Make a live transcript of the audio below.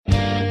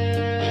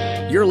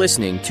You're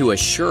listening to A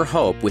Sure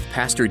Hope with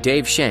Pastor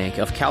Dave Shank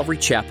of Calvary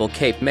Chapel,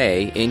 Cape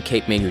May in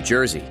Cape May, New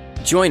Jersey.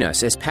 Join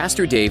us as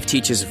Pastor Dave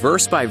teaches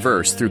verse by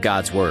verse through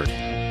God's Word.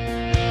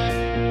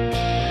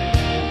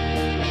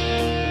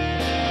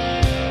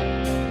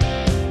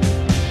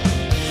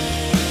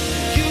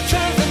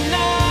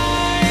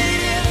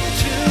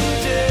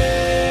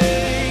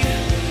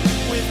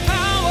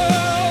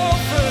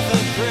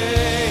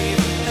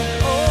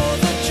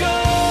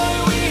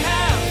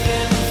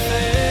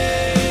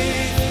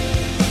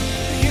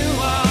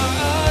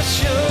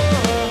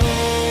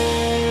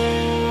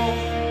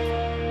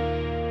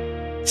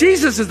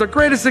 Jesus is the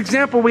greatest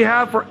example we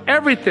have for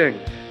everything.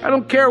 I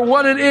don't care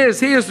what it is.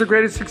 He is the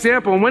greatest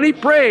example. And when he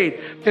prayed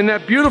in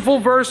that beautiful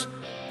verse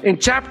in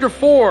chapter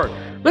 4,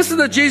 listen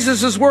to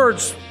Jesus'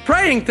 words,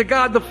 praying to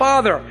God the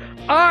Father,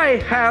 I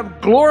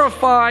have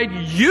glorified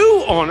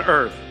you on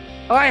earth.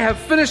 I have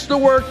finished the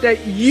work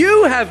that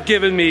you have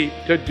given me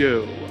to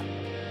do.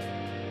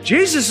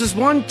 Jesus'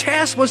 one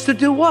task was to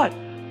do what?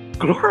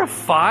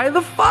 Glorify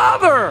the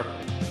Father.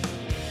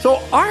 So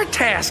our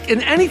task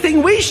in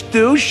anything we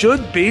do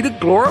should be to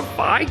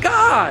glorify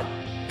God.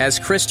 As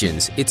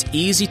Christians, it's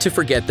easy to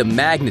forget the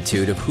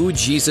magnitude of who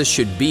Jesus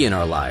should be in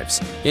our lives.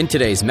 In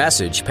today's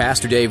message,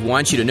 Pastor Dave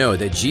wants you to know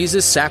that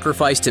Jesus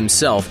sacrificed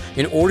himself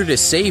in order to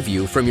save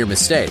you from your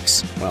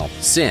mistakes. Well,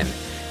 sin.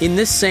 In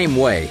this same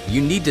way,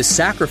 you need to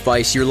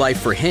sacrifice your life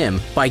for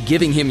him by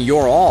giving him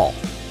your all.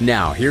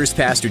 Now, here's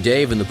Pastor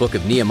Dave in the book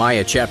of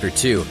Nehemiah chapter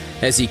 2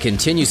 as he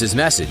continues his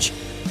message,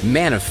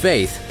 Man of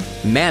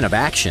Faith, Man of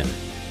Action.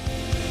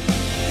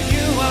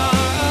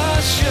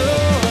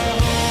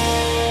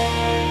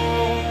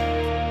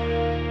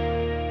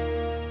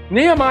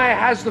 Nehemiah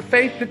has the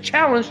faith to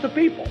challenge the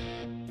people.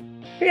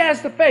 He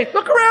has the faith.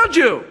 Look around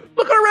you.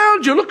 Look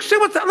around you. Look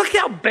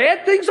how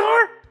bad things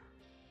are.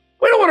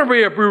 We don't want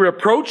to be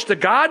reproached to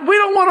God. We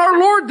don't want our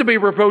Lord to be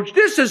reproached.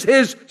 This is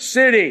his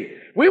city.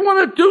 We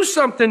want to do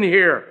something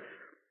here.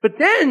 But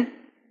then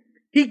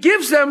he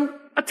gives them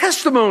a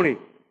testimony.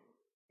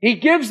 He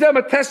gives them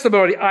a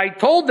testimony. I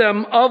told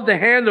them of the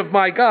hand of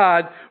my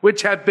God,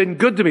 which had been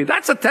good to me.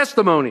 That's a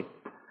testimony.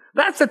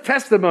 That's a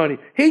testimony.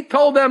 He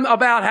told them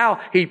about how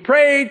he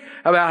prayed,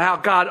 about how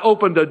God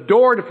opened a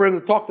door for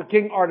him to talk to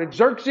King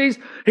Artaxerxes.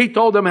 He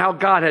told them how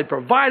God had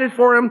provided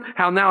for him,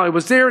 how now he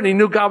was there and he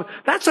knew God.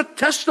 That's a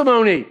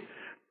testimony.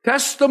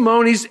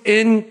 Testimonies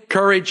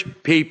encourage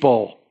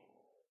people.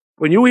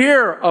 When you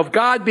hear of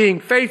God being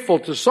faithful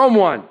to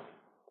someone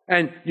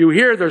and you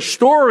hear their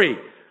story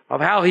of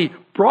how he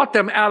brought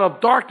them out of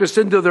darkness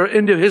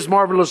into his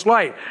marvelous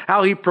light,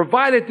 how he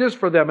provided this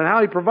for them and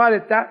how he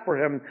provided that for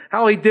him,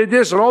 how he did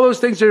this and all those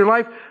things in your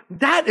life,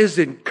 that is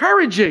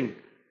encouraging.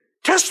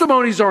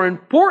 Testimonies are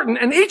important,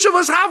 and each of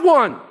us have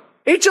one.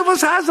 Each of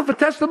us has a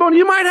testimony.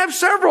 You might have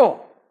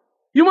several.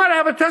 You might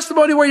have a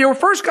testimony where you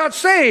first got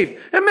saved,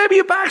 and maybe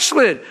you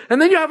backslid,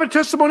 and then you have a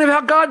testimony of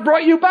how God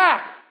brought you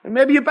back, and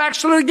maybe you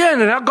backslid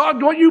again, and how God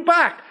brought you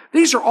back.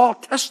 These are all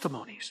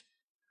testimonies.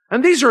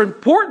 And these are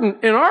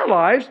important in our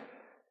lives.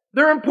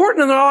 They're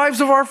important in the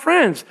lives of our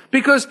friends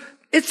because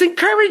it's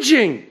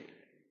encouraging.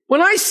 When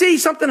I see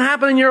something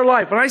happen in your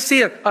life, when I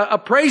see a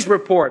praise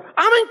report,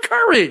 I'm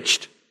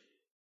encouraged.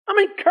 I'm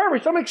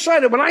encouraged. I'm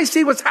excited. When I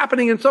see what's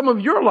happening in some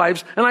of your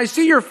lives and I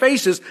see your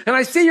faces and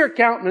I see your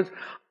countenance,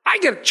 I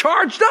get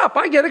charged up.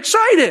 I get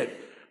excited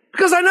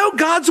because I know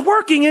God's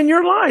working in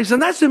your lives,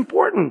 and that's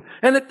important.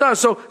 And it does.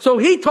 So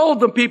he told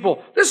the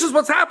people, this is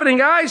what's happening,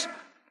 guys.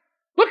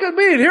 Look at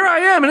me, and here I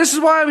am, and this is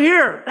why I'm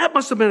here. That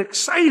must have been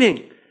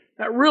exciting.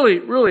 That really,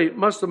 really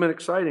must have been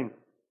exciting.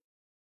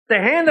 The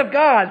hand of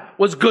God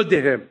was good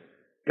to him.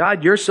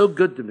 God, you're so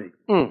good to me.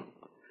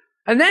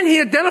 And then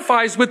he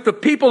identifies with the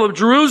people of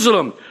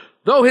Jerusalem.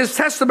 Though his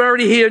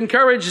testimony, he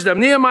encourages them.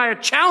 Nehemiah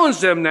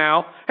challenged them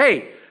now.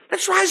 Hey,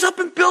 let's rise up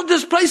and build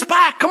this place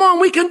back. Come on,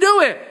 we can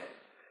do it.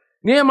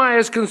 Nehemiah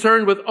is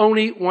concerned with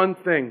only one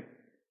thing.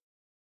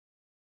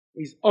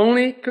 He's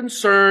only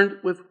concerned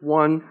with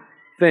one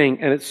thing,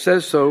 and it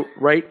says so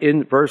right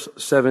in verse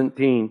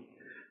 17.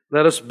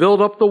 Let us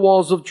build up the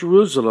walls of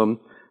Jerusalem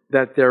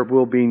that there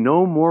will be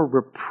no more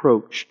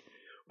reproach.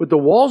 With the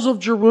walls of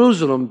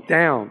Jerusalem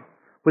down,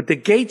 with the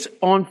gates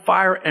on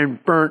fire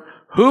and burnt,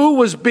 who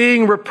was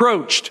being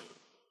reproached?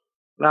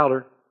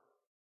 Louder.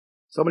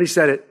 Somebody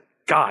said it.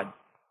 God.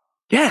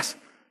 Yes,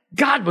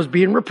 God was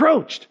being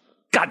reproached.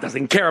 God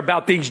doesn't care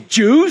about these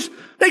Jews.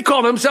 They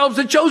call themselves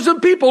the chosen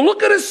people.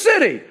 Look at his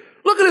city.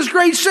 Look at this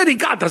great city.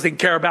 God doesn't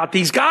care about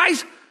these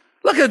guys.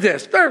 Look at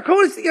this.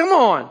 Come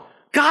on.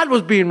 God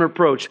was being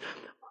reproached.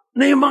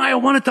 Nehemiah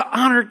wanted to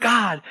honor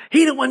God. He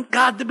didn't want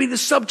God to be the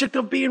subject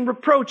of being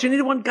reproached, and he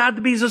didn't want God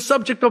to be the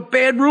subject of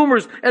bad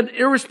rumors and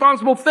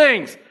irresponsible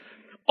things.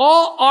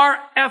 All our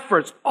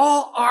efforts,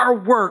 all our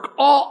work,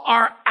 all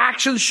our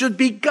actions should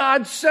be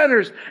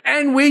God-centered,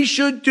 and we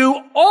should do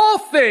all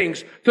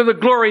things to the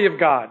glory of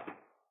God.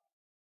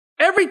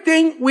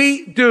 Everything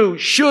we do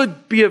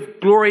should be of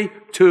glory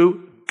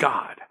to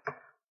God.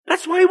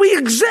 That's why we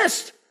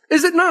exist,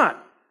 is it not?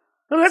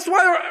 And that's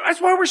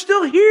why we're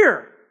still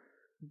here.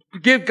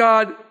 Give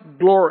God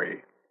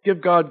glory.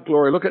 Give God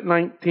glory. Look at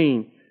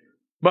 19.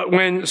 But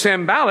when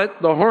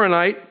Sanballat, the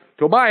Horonite,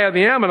 Tobiah,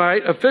 the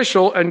Ammonite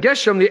official, and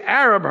Geshem, the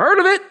Arab, heard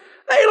of it,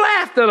 they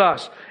laughed at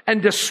us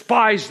and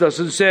despised us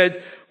and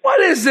said, what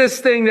is this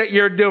thing that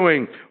you're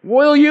doing?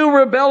 Will you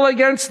rebel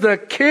against the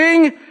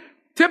king?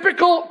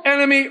 Typical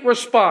enemy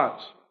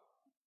response.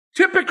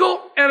 Typical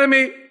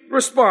enemy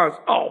response.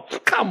 Oh,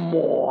 come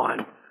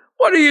on.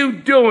 What are you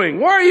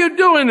doing? Why are you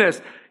doing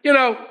this? You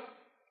know,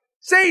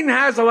 Satan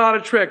has a lot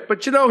of tricks,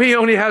 but you know he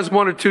only has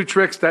one or two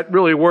tricks that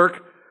really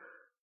work.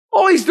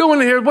 All he's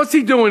doing here, what's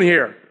he doing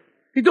here?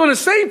 He's doing the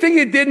same thing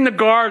he did in the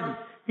garden.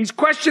 He's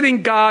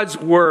questioning God's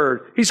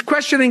word. He's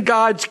questioning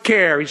God's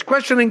care. He's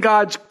questioning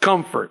God's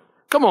comfort.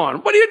 Come on,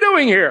 what are you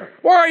doing here?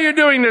 Why are you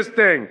doing this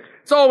thing?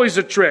 It's always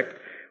a trick.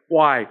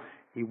 Why?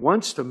 He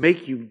wants to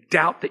make you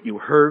doubt that you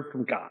heard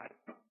from God.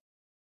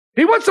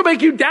 He wants to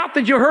make you doubt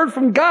that you heard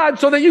from God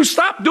so that you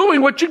stop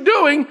doing what you're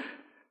doing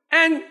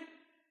and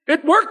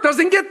work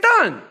doesn't get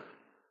done.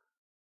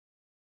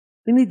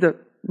 You need to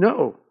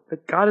know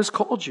that God has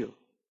called you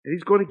and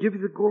He's going to give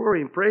you the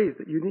glory and praise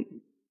that you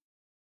need.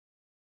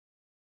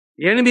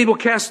 The enemy will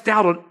cast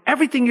doubt on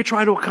everything you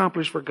try to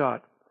accomplish for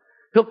God.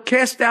 He'll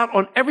cast doubt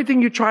on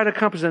everything you try to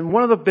accomplish. And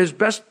one of his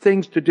best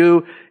things to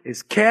do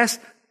is cast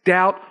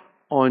doubt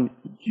on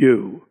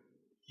you.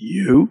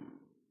 You?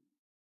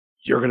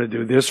 You're going to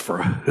do this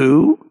for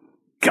who?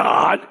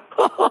 God?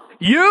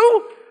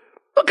 You?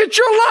 Look at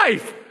your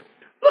life.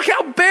 Look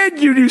how bad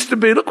you used to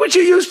be. Look what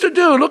you used to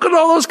do. Look at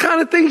all those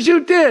kind of things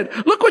you did.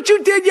 Look what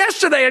you did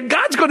yesterday, and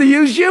God's going to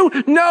use you?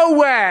 No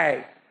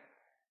way.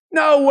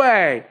 No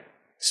way.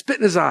 Spit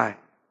in his eye.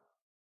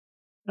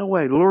 No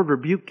way. The Lord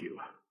rebuke you.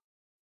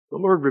 The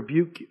Lord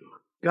rebuke you.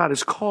 God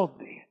has called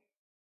me.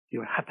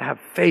 You have to have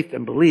faith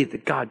and believe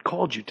that God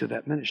called you to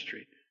that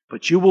ministry.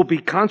 But you will be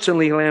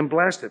constantly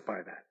lambasted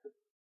by that.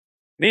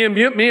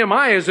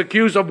 Nehemiah is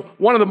accused of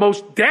one of the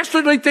most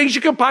dastardly things you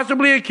can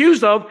possibly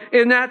accuse of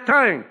in that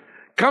time.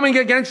 Coming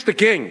against the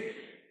king.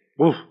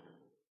 Oof.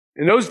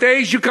 In those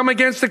days, you come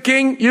against the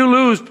king, you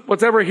lose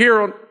what's ever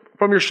here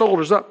from your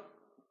shoulders up.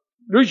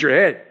 Lose your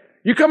head.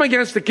 You come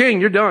against the king,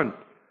 you're done.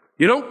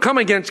 You don't come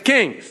against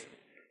kings.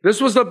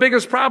 This was the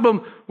biggest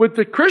problem with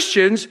the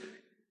Christians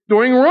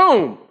during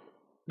Rome.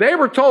 They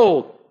were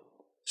told,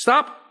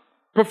 stop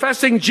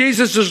professing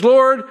Jesus is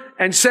Lord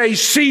and say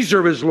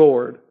Caesar is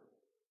Lord.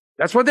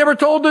 That's what they were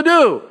told to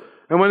do.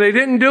 And when they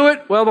didn't do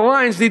it, well, the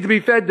lions need to be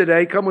fed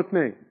today. Come with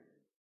me.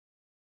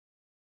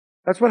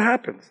 That's what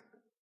happens.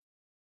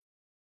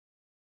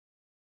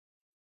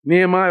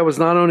 Nehemiah was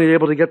not only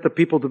able to get the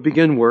people to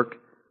begin work,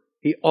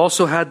 he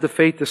also had the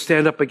faith to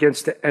stand up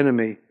against the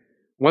enemy.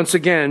 Once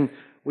again,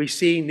 we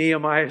see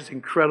Nehemiah's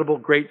incredible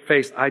great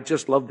faith. I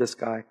just love this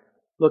guy.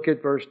 Look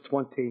at verse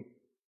 20.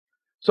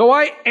 So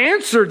I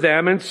answered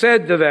them and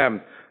said to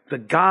them, the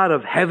God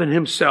of heaven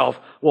himself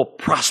will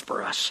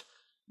prosper us.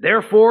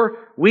 Therefore,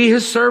 we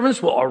his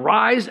servants will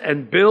arise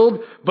and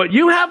build, but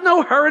you have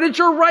no heritage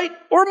or right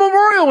or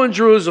memorial in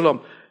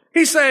Jerusalem.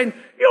 He's saying,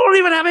 you don't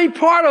even have any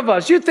part of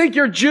us. You think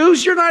you're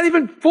Jews? You're not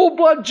even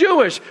full-blood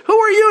Jewish. Who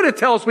are you to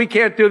tell us we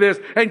can't do this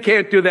and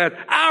can't do that?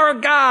 Our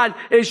God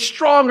is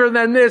stronger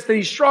than this, and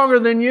he's stronger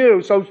than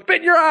you. So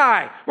spit in your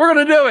eye. We're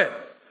going to do it.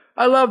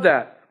 I love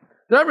that.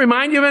 Does that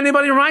remind you of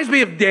anybody? It reminds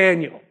me of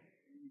Daniel.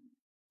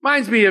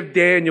 Reminds me of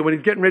Daniel when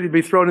he's getting ready to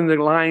be thrown in the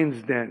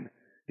lion's den.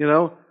 You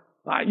know,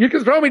 you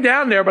can throw me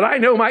down there, but I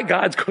know my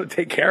God's going to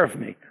take care of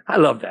me. I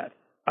love that.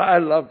 I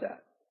love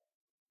that.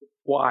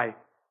 Why?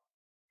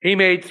 He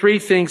made three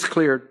things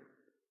clear.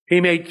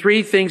 He made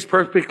three things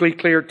perfectly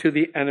clear to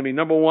the enemy.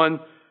 Number one,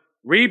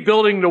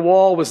 rebuilding the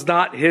wall was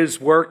not his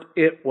work.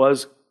 It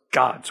was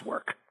God's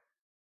work.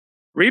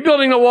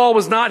 Rebuilding the wall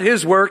was not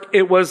his work.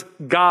 It was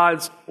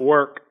God's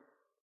work.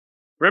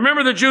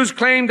 Remember, the Jews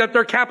claimed that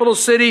their capital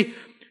city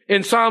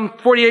in Psalm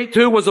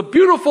 48:2 was a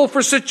beautiful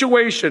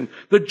situation,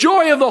 the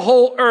joy of the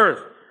whole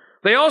earth.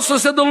 They also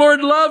said the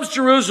Lord loves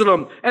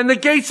Jerusalem and the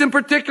gates in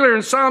particular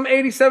in Psalm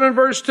 87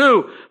 verse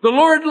 2. The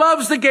Lord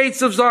loves the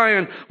gates of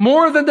Zion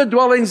more than the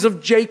dwellings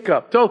of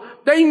Jacob. So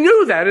they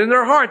knew that in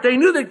their heart. They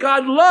knew that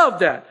God loved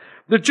that.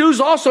 The Jews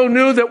also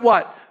knew that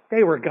what?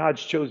 They were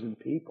God's chosen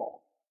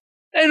people.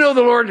 They know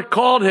the Lord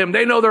called him.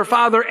 They know their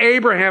father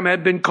Abraham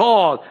had been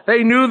called.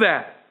 They knew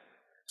that.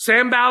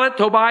 Sanballat,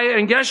 Tobiah,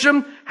 and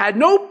Geshem had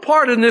no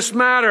part in this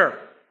matter.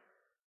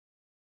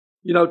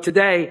 You know,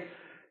 today,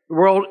 the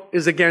world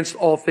is against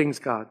all things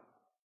God.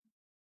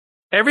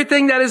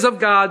 Everything that is of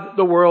God,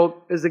 the world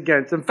is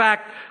against. In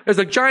fact, there's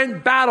a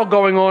giant battle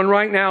going on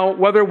right now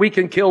whether we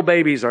can kill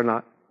babies or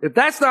not. If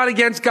that's not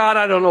against God,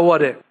 I don't know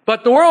what is.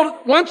 But the world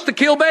wants to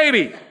kill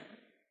babies.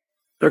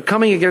 They're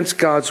coming against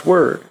God's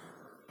word.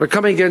 They're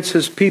coming against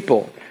his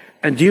people.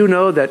 And do you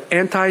know that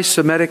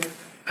anti-Semitic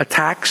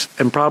attacks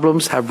and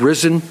problems have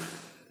risen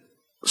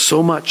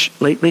so much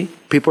lately?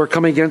 People are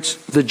coming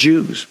against the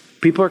Jews.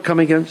 People are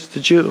coming against the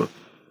Jew.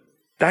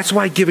 That's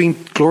why giving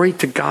glory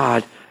to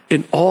God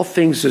in all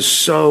things is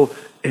so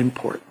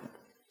important.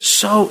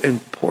 So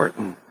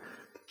important.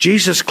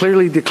 Jesus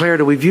clearly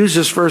declared, and we've used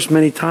this verse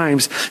many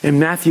times, in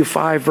Matthew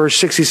 5, verse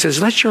 6, he says,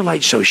 let your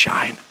light so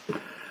shine.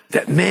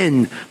 that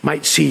men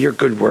might see your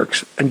good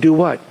works and do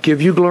what?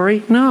 Give you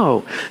glory?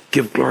 No.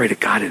 Give glory to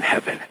God in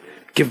heaven.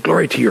 Give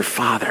glory to your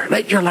Father.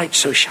 Let your light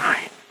so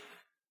shine.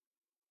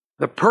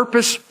 The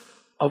purpose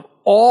of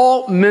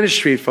all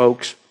ministry,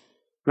 folks,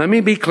 let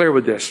me be clear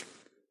with this.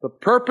 The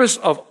purpose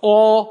of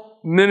all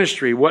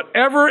ministry,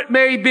 whatever it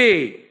may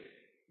be,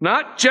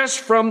 not just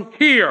from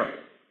here,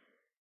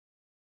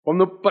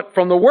 but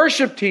from the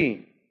worship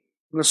team,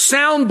 from the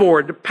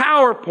soundboard, the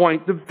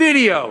PowerPoint, the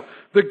video,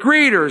 the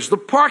greeters, the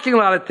parking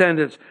lot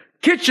attendants,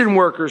 kitchen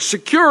workers,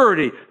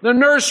 security, the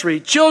nursery,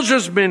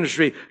 children's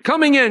ministry,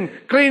 coming in,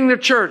 cleaning the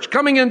church,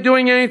 coming in,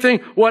 doing anything,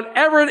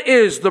 whatever it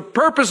is, the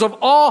purpose of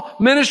all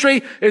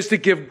ministry is to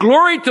give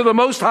glory to the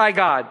Most High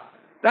God.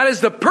 That is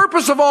the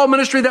purpose of all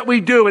ministry that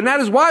we do, and that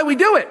is why we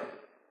do it.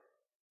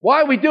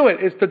 Why we do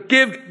it is to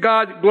give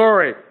God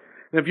glory.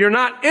 And if you're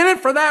not in it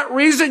for that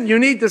reason, you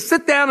need to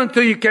sit down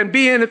until you can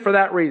be in it for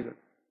that reason.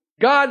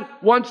 God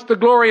wants the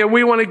glory, and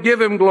we want to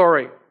give Him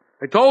glory.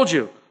 I told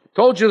you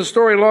the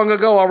story long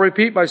ago. I'll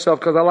repeat myself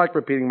because I like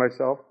repeating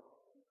myself.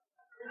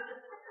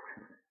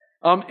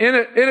 I'm in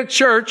a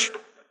church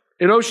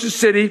in Ocean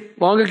City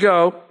long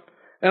ago,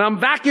 and I'm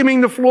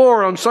vacuuming the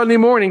floor on Sunday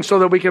morning so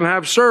that we can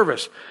have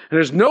service. And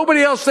there's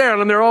nobody else there,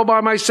 and I'm there all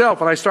by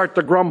myself, and I start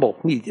to grumble.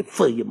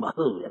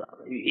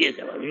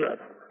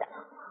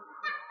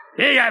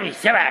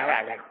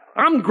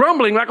 I'm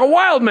grumbling like a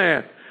wild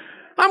man.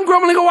 I'm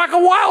grumbling like a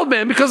wild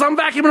man because I'm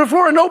vacuuming the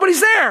floor and nobody's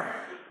there.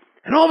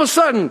 And all of a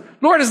sudden,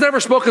 Lord has never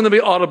spoken to me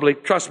audibly.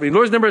 Trust me,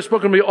 Lord's never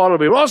spoken to me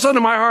audibly. But all of a sudden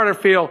in my heart I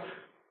feel,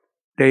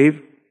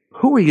 Dave,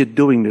 who are you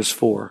doing this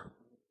for?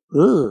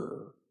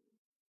 Ugh.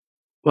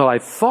 Well, I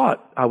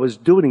thought I was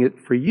doing it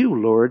for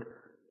you, Lord.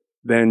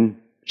 Then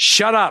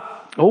shut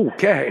up.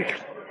 Okay.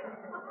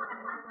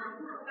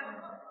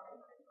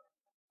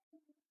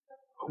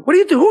 What do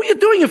you do? Who are you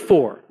doing it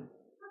for?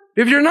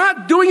 If you're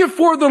not doing it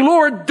for the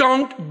Lord,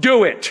 don't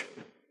do it.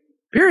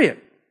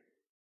 Period.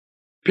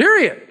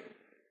 Period.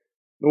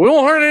 We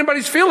won't hurt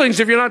anybody's feelings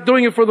if you're not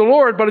doing it for the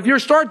Lord, but if you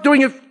start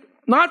doing it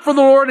not for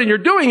the Lord and you're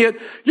doing it,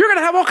 you're going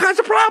to have all kinds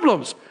of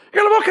problems.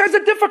 You're going to have all kinds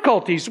of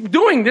difficulties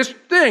doing this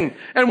thing.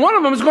 And one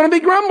of them is going to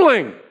be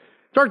grumbling.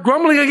 Start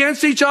grumbling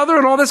against each other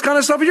and all this kind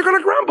of stuff, and you're going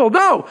to grumble.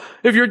 No.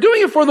 If you're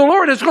doing it for the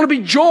Lord, it's going to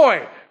be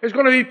joy. It's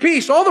going to be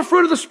peace. All the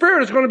fruit of the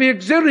Spirit is going to be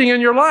exhibiting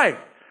in your life.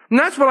 And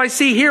that's what I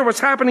see here,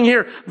 what's happening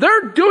here.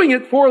 They're doing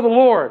it for the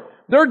Lord.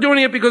 They're doing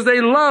it because they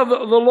love the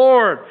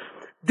Lord.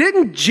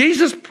 Didn't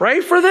Jesus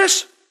pray for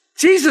this?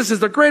 Jesus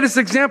is the greatest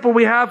example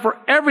we have for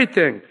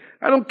everything.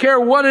 I don't care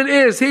what it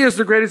is. He is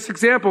the greatest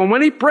example. And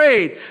when he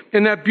prayed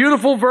in that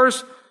beautiful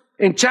verse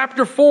in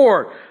chapter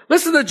 4,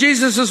 listen to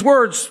Jesus'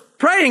 words,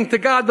 praying to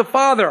God the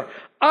Father.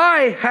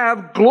 I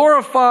have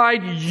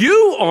glorified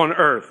you on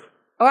earth.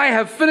 I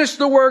have finished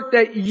the work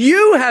that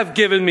you have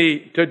given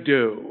me to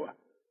do.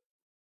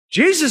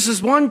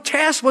 Jesus' one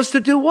task was to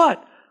do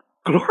what?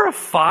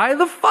 Glorify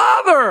the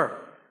Father.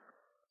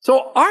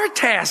 So our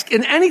task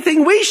in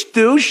anything we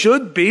do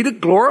should be to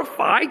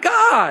glorify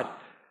God.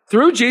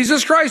 Through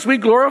Jesus Christ, we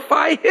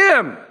glorify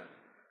Him.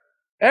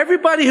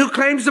 Everybody who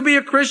claims to be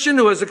a Christian,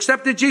 who has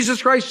accepted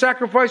Jesus Christ's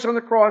sacrifice on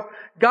the cross,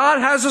 God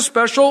has a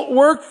special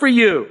work for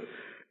you.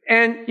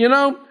 And,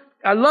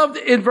 I loved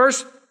in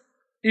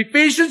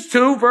Ephesians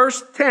 2,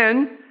 verse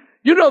 10,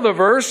 you know the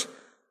verse,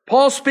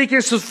 Paul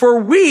speaking, says, for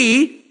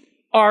we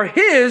are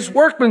His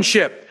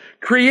workmanship,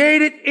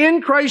 created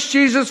in Christ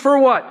Jesus for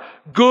what?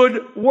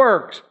 Good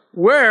works,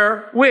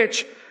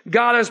 which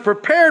God has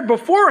prepared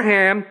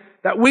beforehand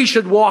that we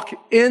should walk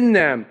in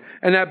them.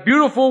 And that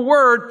beautiful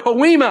word,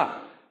 poema,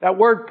 that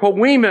work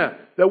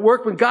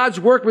with God's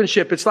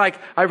workmanship. It's like,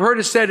 I've heard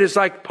it said it's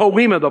like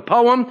poema, the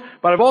poem,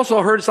 but I've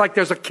also heard it's like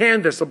there's a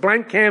canvas, a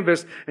blank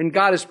canvas, and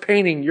God is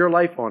painting your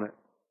life on it.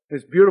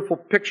 This beautiful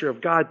picture of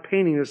God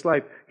painting this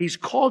life. He's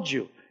called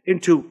you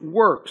into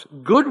works,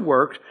 good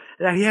works,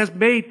 that He has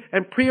made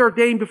and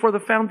preordained before the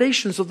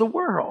foundations of the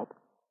world.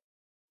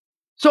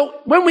 So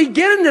when we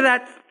get into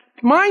that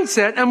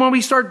mindset and when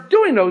we start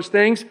doing those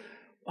things,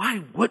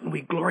 why wouldn't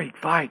we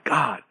glorify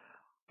God?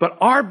 But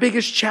our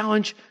biggest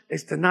challenge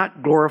is to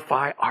not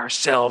glorify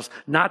ourselves,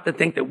 not to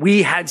think that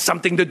we had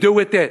something to do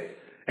with it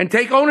and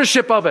take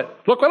ownership of it.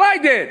 Look what I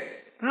did.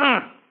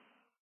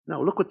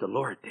 No, look what the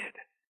Lord did.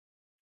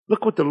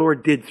 Look what the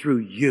Lord did through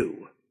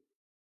you.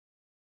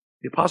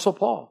 The Apostle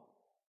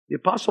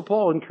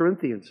Paul in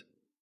Corinthians.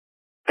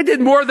 I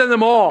did more than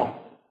them all.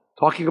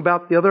 Talking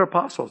about the other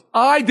apostles.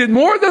 I did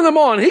more than them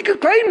all, and he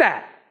could claim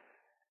that.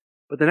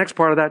 But the next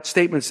part of that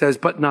statement says,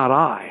 but not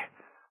I,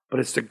 but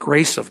it's the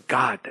grace of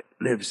God that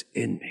lives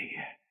in me.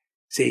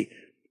 See,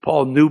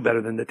 Paul knew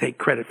better than to take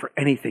credit for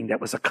anything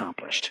that was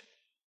accomplished.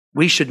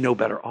 We should know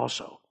better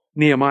also.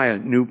 Nehemiah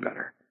knew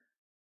better.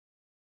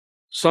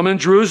 Some in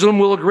Jerusalem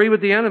will agree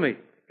with the enemy.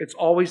 It's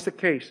always the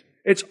case.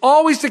 It's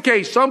always the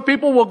case. Some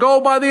people will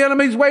go by the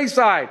enemy's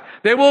wayside.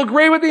 They will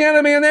agree with the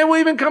enemy and they will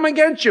even come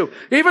against you.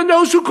 Even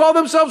those who call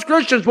themselves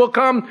Christians will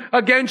come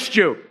against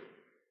you.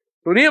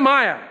 So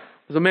Nehemiah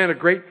was a man of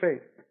great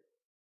faith.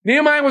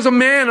 Nehemiah was a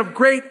man of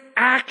great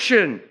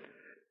action.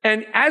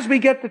 And as we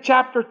get to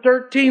chapter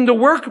 13, the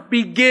work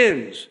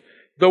begins.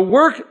 The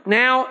work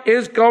now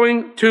is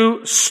going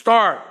to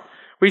start.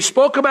 We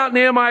spoke about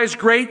Nehemiah's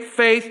great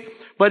faith,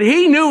 but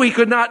he knew he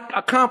could not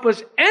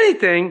accomplish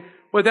anything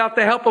without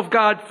the help of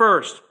God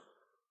first.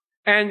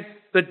 And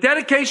the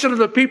dedication of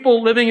the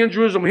people living in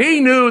Jerusalem,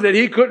 he knew that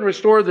he couldn't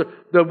restore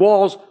the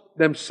walls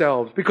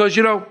themselves. Because,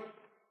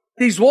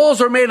 these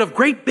walls are made of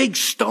great big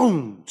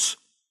stones.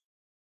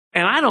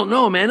 And I don't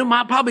know, man,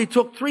 it probably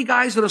took 3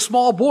 guys and a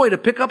small boy to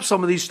pick up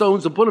some of these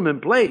stones and put them in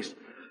place.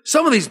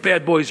 Some of these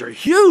bad boys are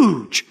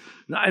huge,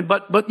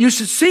 but you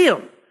should see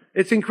them.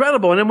 It's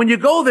incredible. And then when you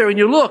go there and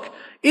you look,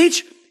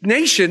 each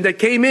nation that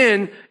came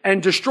in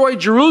and destroyed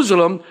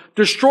Jerusalem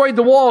destroyed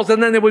the walls,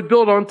 and then they would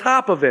build on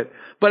top of it.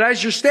 But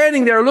as you're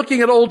standing there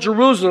looking at old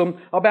Jerusalem,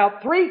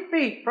 about 3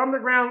 feet from the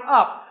ground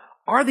up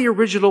are the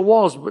original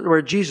walls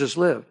where Jesus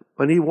lived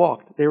when he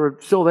walked. They were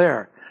still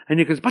there. And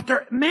you go, but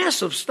they're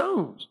massive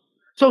stones.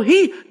 So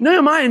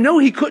Nehemiah knew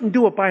he couldn't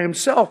do it by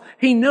himself.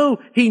 He knew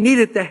he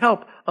needed the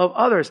help of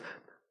others.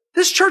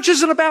 This church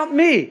isn't about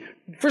me.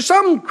 For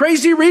some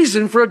crazy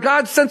reason, for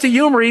God's sense of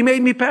humor, he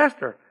made me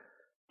pastor.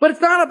 But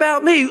it's not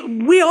about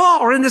me. We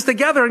all are in this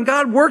together, and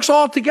God works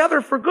all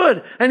together for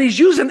good. And he's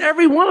using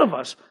every one of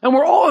us. And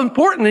we're all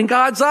important in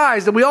God's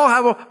eyes, and we all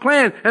have a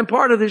plan and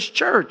part of this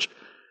church.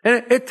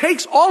 And it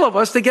takes all of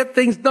us to get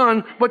things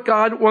done what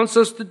God wants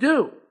us to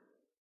do.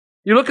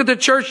 You look at the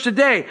church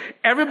today,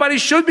 everybody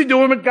should be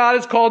doing what God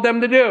has called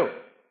them to do.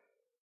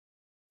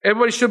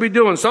 Everybody should be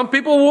doing. Some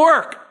people will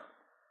work.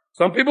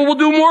 Some people will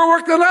do more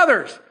work than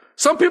others.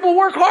 Some people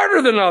work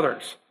harder than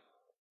others.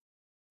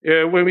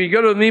 When we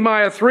go to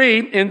Nehemiah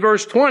 3, in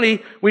verse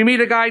 20, we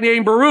meet a guy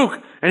named Baruch,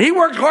 and he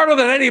worked harder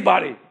than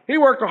anybody. He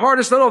worked the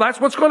hardest of all.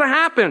 That's what's going to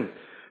happen.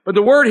 But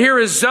the word here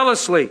is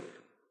zealously.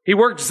 He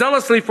worked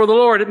zealously for the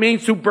Lord. It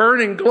means to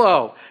burn and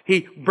glow.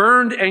 He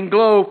burned and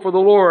glowed for the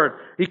Lord.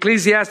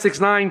 Ecclesiastes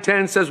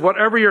 9:10 says,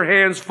 whatever your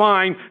hands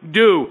find,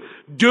 do.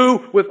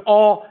 Do with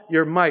all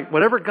your might.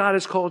 Whatever God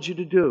has called you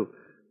to do.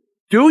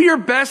 Do your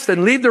best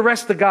and leave the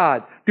rest to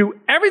God. Do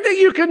everything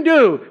you can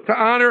do to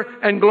honor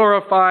and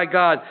glorify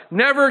God.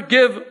 Never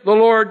give the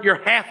Lord your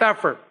half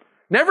effort.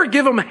 Never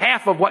give him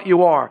half of what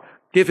you are.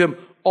 Give him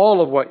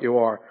all of what you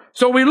are.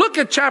 So we look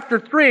at chapter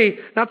 3.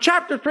 Now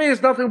chapter 3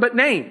 is nothing but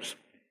names.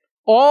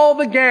 All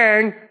the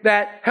gang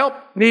that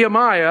helped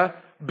Nehemiah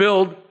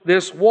build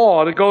this wall.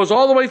 And it goes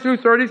all the way through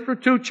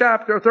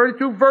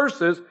 32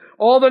 verses,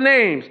 all the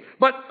names.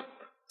 But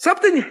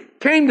something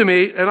came to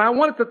me, and I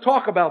wanted to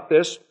talk about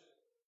this.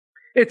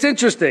 It's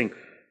interesting.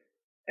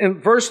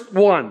 In verse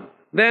 1,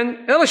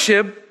 then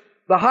Eliashib,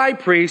 the high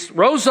priest,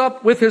 rose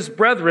up with his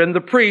brethren, the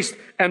priests,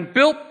 and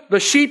built the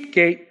sheep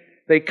gate.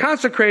 They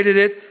consecrated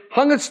it,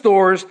 hung its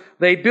doors.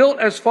 They built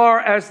as far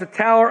as the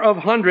Tower of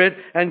 100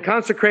 and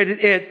consecrated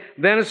it,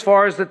 then as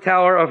far as the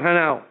Tower of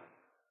Hanel.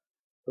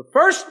 The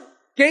first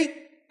gate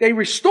they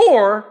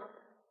restore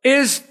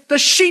is the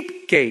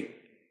sheep gate.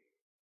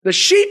 The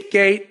sheep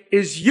gate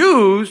is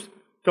used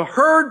to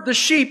herd the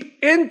sheep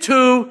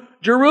into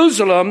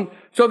Jerusalem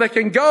so they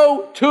can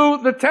go to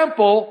the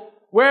temple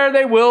where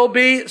they will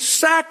be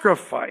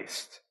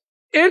sacrificed.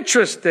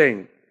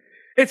 Interesting.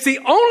 It's the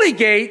only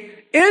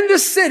gate in the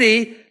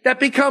city that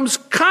becomes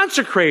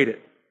consecrated.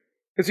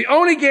 It's the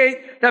only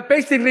gate that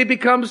basically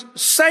becomes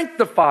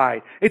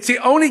sanctified. It's the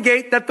only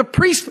gate that the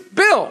priests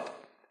build.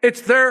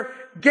 It's their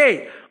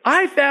gate.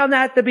 I found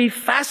that to be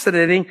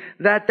fascinating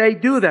that they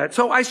do that.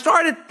 So I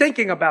started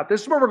thinking about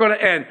this. This is where we're going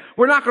to end.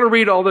 We're not going to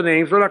read all the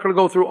names. We're not going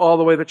to go through all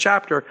the way the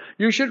chapter.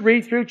 You should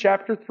read through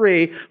chapter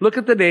 3, look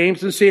at the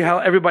names, and see how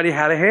everybody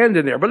had a hand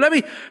in there. But let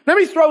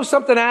me throw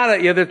something out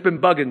at you that's been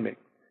bugging me.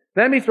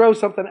 Let me throw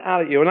something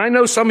out at you. And I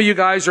know some of you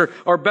guys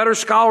are better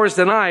scholars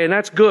than I, and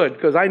that's good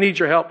because I need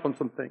your help on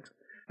some things.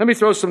 Let me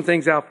throw some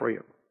things out for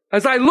you.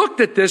 As I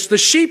looked at this, the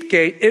sheep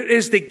gate, it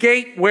is the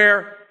gate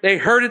where they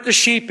herded the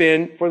sheep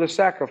in for the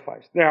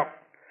sacrifice. Now,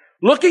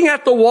 looking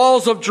at the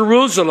walls of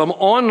Jerusalem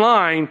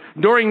online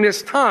during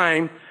this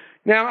time,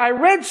 now I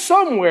read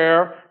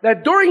somewhere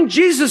that during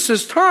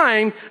Jesus'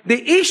 time,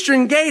 the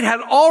eastern gate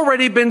had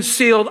already been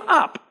sealed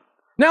up.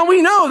 Now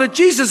we know that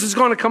Jesus is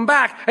going to come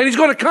back and he's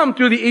going to come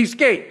through the east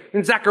gate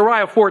in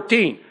Zechariah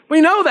 14. We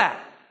know that.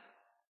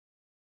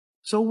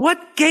 So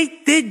what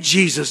gate did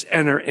Jesus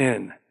enter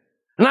in?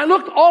 And I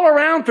looked all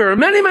around there.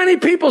 Many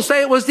people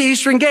say it was the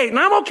eastern gate, and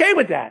I'm okay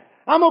with that.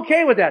 I'm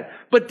okay with that.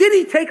 But did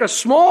he take a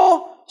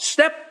small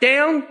step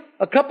down,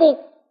 a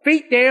couple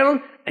feet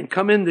down, and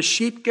come in the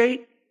sheep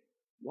gate?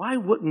 Why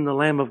wouldn't the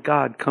Lamb of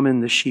God come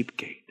in the sheep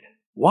gate?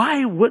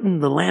 Why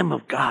wouldn't the Lamb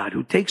of God,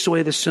 who takes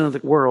away the sin of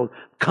the world,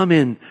 come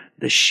in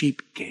the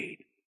sheep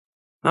gate?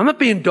 I'm not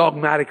being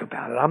dogmatic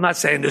about it. I'm not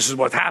saying this is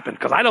what happened,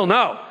 because I don't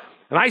know.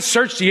 And I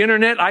searched the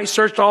internet, I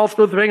searched all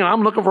through the thing, and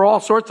I'm looking for all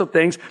sorts of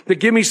things to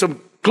give me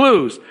some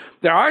clues.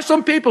 There are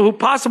some people who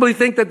possibly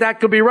think that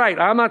could be right.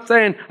 I'm not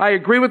saying I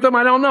agree with them.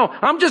 I don't know.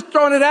 I'm just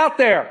throwing it out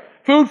there.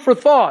 Food for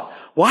thought.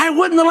 Why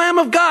wouldn't the Lamb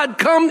of God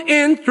come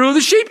in through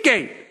the sheep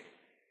gate?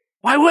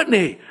 Why wouldn't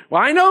he?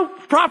 Well, I know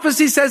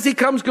prophecy says he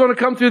going to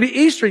come through the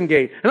eastern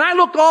gate. And I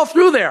looked all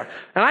through there,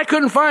 and I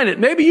couldn't find it.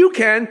 Maybe you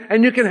can,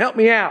 and you can help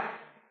me out.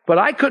 But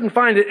I couldn't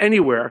find it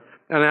anywhere.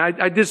 And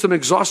I did some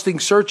exhausting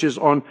searches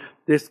on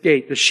this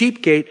gate, the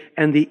sheep gate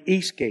and the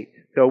east gate.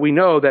 So we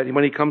know that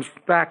when he comes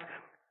back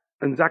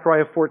in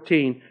Zechariah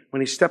 14,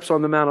 when he steps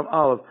on the Mount of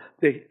Olives,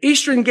 the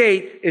eastern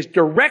gate is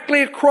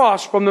directly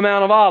across from the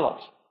Mount of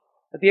Olives.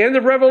 At the end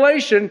of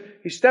Revelation,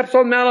 he steps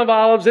on the Mount of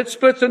Olives, it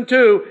splits in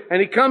two,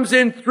 and he comes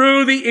in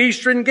through the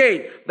eastern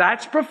gate.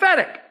 That's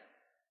prophetic.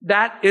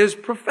 That is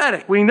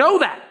prophetic. We know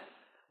that.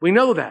 We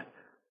know that.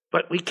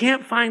 But we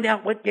can't find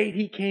out what gate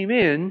he came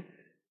in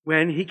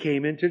when he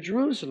came into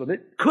Jerusalem.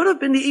 It could have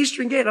been the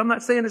eastern gate. I'm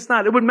not saying it's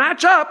not. It would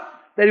match up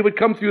that he would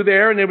come through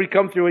there and then he would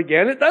come through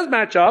again. It does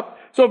match up.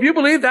 So if you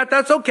believe that,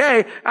 that's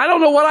okay. I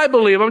don't know what I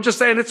believe. I'm just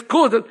saying it's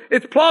cool.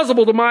 It's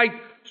plausible to my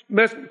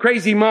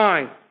crazy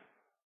mind.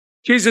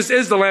 Jesus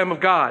is the Lamb of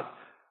God.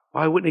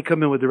 Why wouldn't he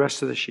come in with the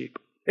rest of the sheep?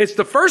 It's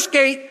the first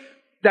gate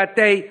that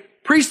they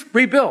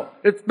rebuilt.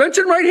 It's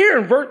mentioned right here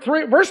in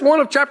verse 1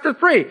 of chapter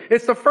 3.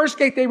 It's the first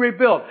gate they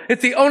rebuilt.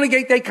 It's the only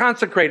gate they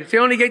consecrated. It's the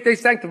only gate they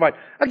sanctified.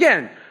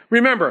 Again,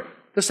 remember,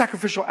 the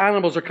sacrificial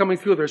animals are coming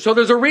through there. So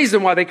there's a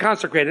reason why they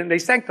consecrated it and they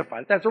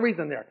sanctified it. That's a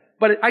reason there.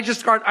 But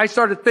I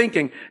started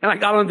thinking, and I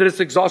got into this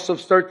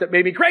exhaustive search that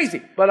made me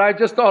crazy. But I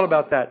just thought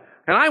about that.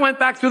 And I went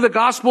back through the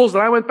Gospels,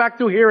 and I went back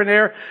through here and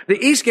there. The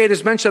East Gate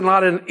is mentioned a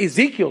lot in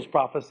Ezekiel's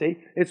prophecy.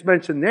 It's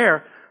mentioned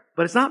there,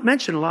 but it's not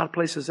mentioned in a lot of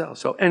places else.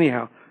 So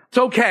anyhow, it's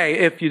okay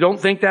if you don't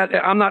think that.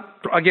 I'm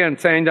not, again,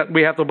 saying that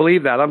we have to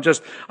believe that.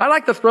 I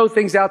like to throw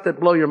things out that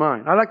blow your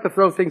mind. I like to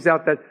throw things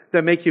out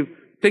that make you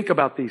think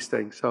about these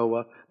things.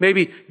 So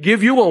maybe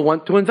give you a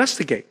want to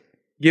investigate.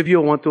 Give you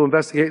a want to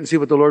investigate and see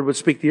what the Lord would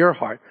speak to your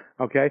heart.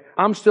 Okay?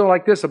 I'm still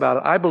like this about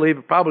it. I believe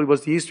it probably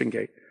was the Eastern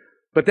Gate.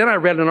 But then I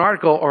read an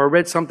article or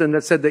read something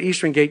that said the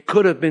Eastern Gate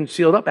could have been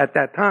sealed up at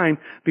that time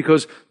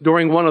because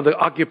during one of the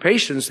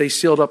occupations, they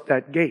sealed up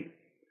that gate.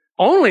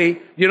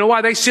 Only, you know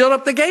why they sealed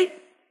up the gate?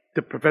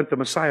 To prevent the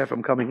Messiah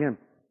from coming in.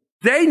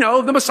 They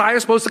know the Messiah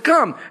is supposed to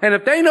come. And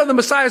if they know the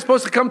Messiah is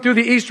supposed to come through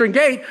the Eastern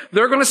Gate,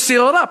 they're going to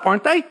seal it up,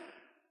 aren't they?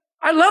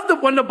 I love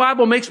when the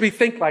Bible makes me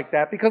think like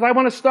that because I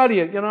want to study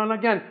it, and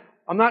again,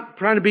 I'm not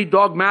trying to be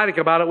dogmatic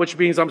about it, which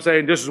means I'm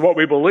saying this is what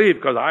we believe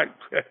because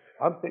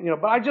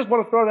but I just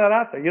want to throw that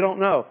out there. You don't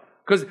know.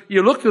 Because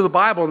you look through the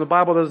Bible and the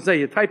Bible doesn't say.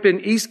 You type in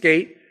East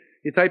Gate,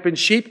 you type in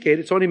Sheep Gate.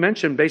 It's only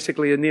mentioned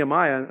basically in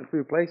Nehemiah in a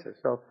few places.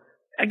 So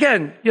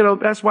again,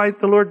 that's why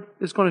the Lord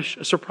is going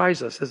to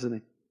surprise us, isn't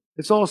he?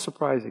 It's all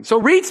surprising. So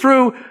read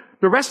through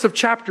the rest of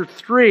chapter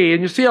 3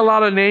 and you see a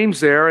lot of names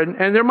there.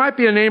 And there might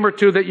be a name or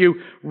two that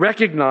you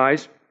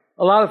recognize.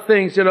 A lot of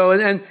things,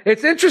 and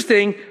it's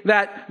interesting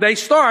that they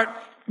start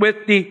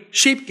with the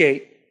Sheep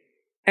Gate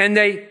and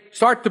they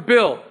start to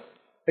build.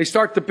 They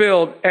start to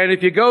build. And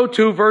if you go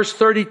to verse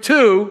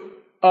 32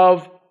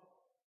 of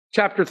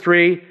chapter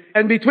 3,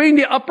 and between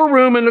the upper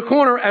room and the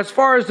corner, as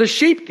far as the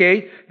sheep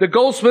gate, the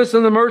goldsmiths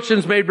and the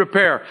merchants made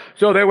repair.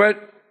 So they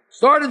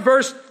started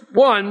verse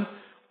 1,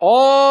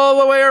 all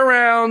the way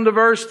around to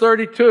verse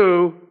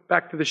 32,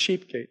 back to the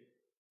sheep gate.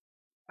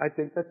 I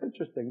think that's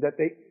interesting, that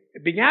they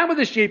began with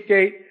the sheep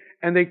gate,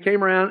 and they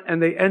came around and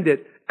they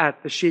ended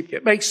at the sheep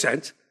gate. Makes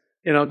sense.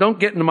 Don't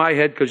get into my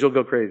head because you'll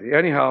go crazy.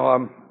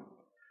 Anyhow,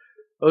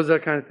 those are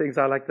the kind of things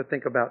I like to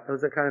think about.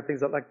 Those are the kind of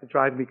things that like to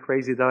drive me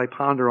crazy that I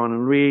ponder on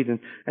and read. And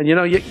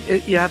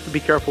you have to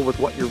be careful with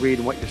what you read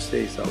and what you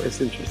see. So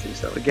it's interesting.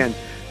 So again,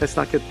 let's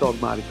not get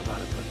dogmatic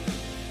about it.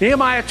 But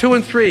Nehemiah 2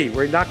 and 3.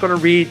 We're not going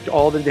to read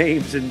all the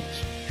names in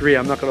 3.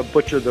 I'm not going to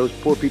butcher those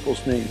poor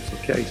people's names.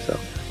 Okay, so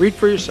read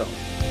for yourself.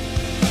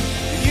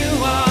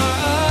 You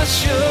are a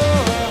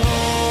sure.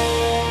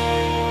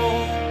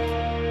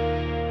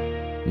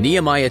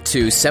 Nehemiah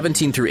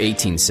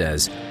 2:17-18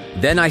 says,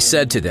 Then I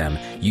said to them,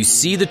 You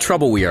see the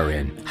trouble we are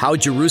in, how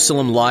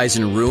Jerusalem lies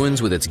in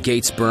ruins with its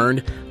gates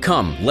burned.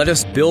 Come, let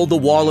us build the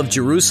wall of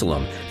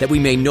Jerusalem, that we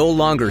may no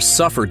longer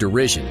suffer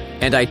derision.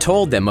 And I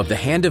told them of the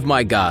hand of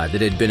my God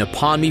that had been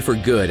upon me for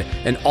good,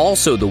 and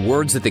also the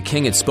words that the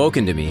king had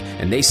spoken to me.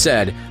 And they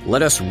said,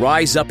 Let us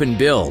rise up and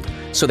build.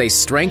 So they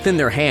strengthened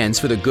their hands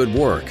for the good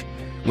work.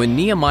 When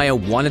Nehemiah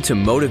wanted to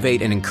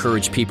motivate and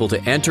encourage people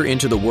to enter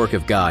into the work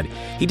of God,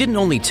 he didn't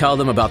only tell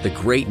them about the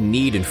great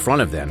need in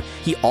front of them,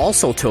 he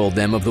also told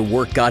them of the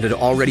work God had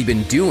already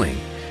been doing.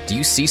 Do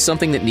you see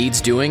something that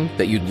needs doing,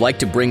 that you'd like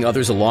to bring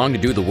others along to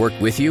do the work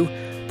with you?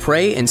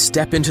 Pray and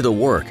step into the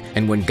work,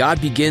 and when God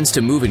begins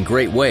to move in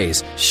great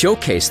ways,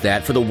 showcase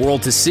that for the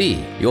world to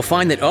see. You'll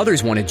find that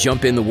others want to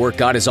jump in the work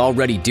God is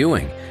already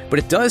doing. But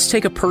it does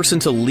take a person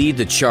to lead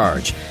the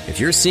charge. If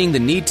you're seeing the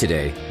need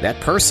today, that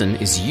person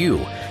is you.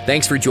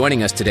 Thanks for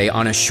joining us today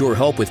on A Sure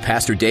Hope with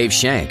Pastor Dave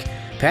Shank.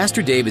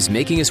 Pastor Dave is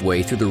making his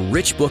way through the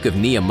rich book of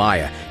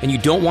Nehemiah, and you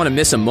don't want to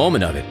miss a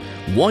moment of it.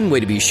 One way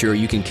to be sure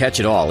you can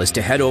catch it all is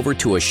to head over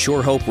to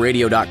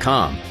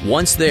ASureHopeRadio.com.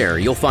 Once there,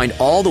 you'll find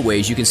all the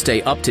ways you can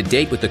stay up to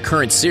date with the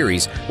current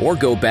series or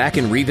go back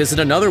and revisit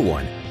another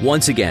one.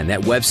 Once again,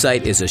 that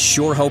website is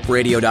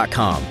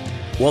ASureHopeRadio.com.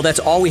 Well, that's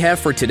all we have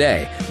for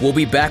today. We'll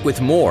be back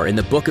with more in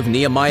the book of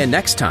Nehemiah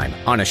next time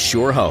on A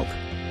Sure Hope.